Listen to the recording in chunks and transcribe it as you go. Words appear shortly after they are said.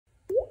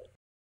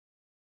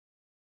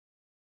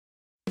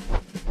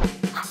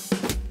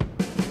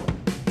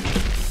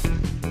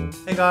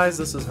Hey guys,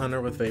 this is Hunter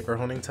with Vapor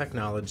Honing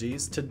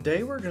Technologies.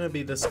 Today we're going to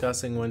be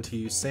discussing when to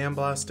use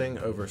sandblasting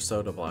over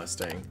soda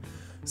blasting.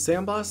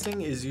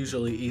 Sandblasting is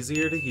usually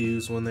easier to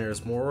use when there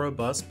is more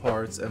robust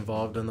parts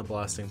involved in the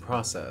blasting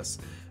process.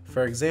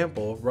 For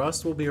example,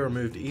 rust will be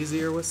removed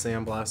easier with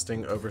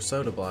sandblasting over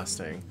soda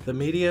blasting. The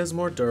media is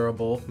more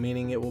durable,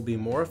 meaning it will be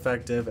more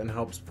effective and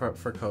helps prep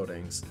for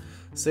coatings.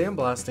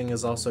 Sandblasting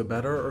is also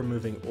better at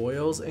removing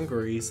oils and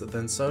grease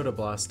than soda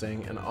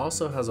blasting and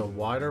also has a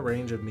wider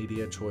range of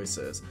media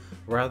choices,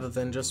 rather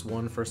than just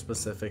one for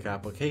specific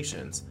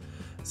applications.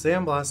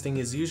 Sandblasting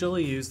is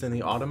usually used in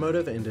the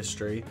automotive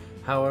industry,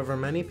 however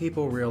many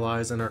people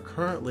realize and are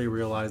currently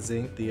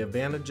realizing the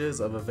advantages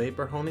of a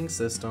vapor honing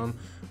system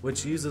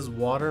which uses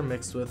water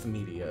mixed with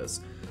medias.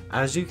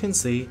 As you can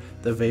see,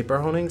 the vapor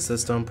honing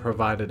system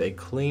provided a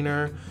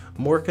cleaner,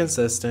 more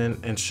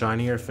consistent, and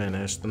shinier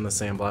finish than the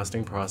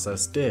sandblasting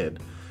process did.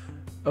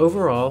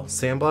 Overall,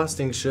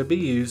 sandblasting should be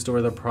used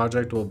where the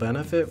project will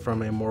benefit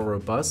from a more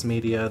robust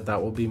media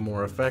that will be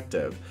more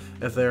effective.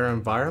 If there are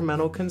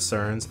environmental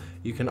concerns,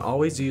 you can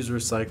always use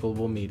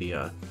recyclable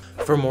media.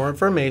 For more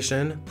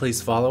information,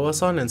 please follow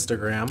us on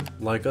Instagram,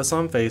 like us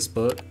on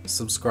Facebook,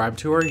 subscribe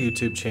to our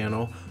YouTube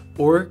channel,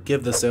 or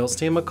give the sales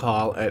team a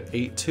call at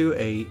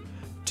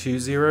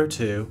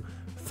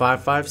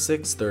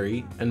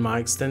 828-202-5563, and my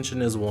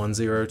extension is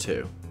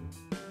 102.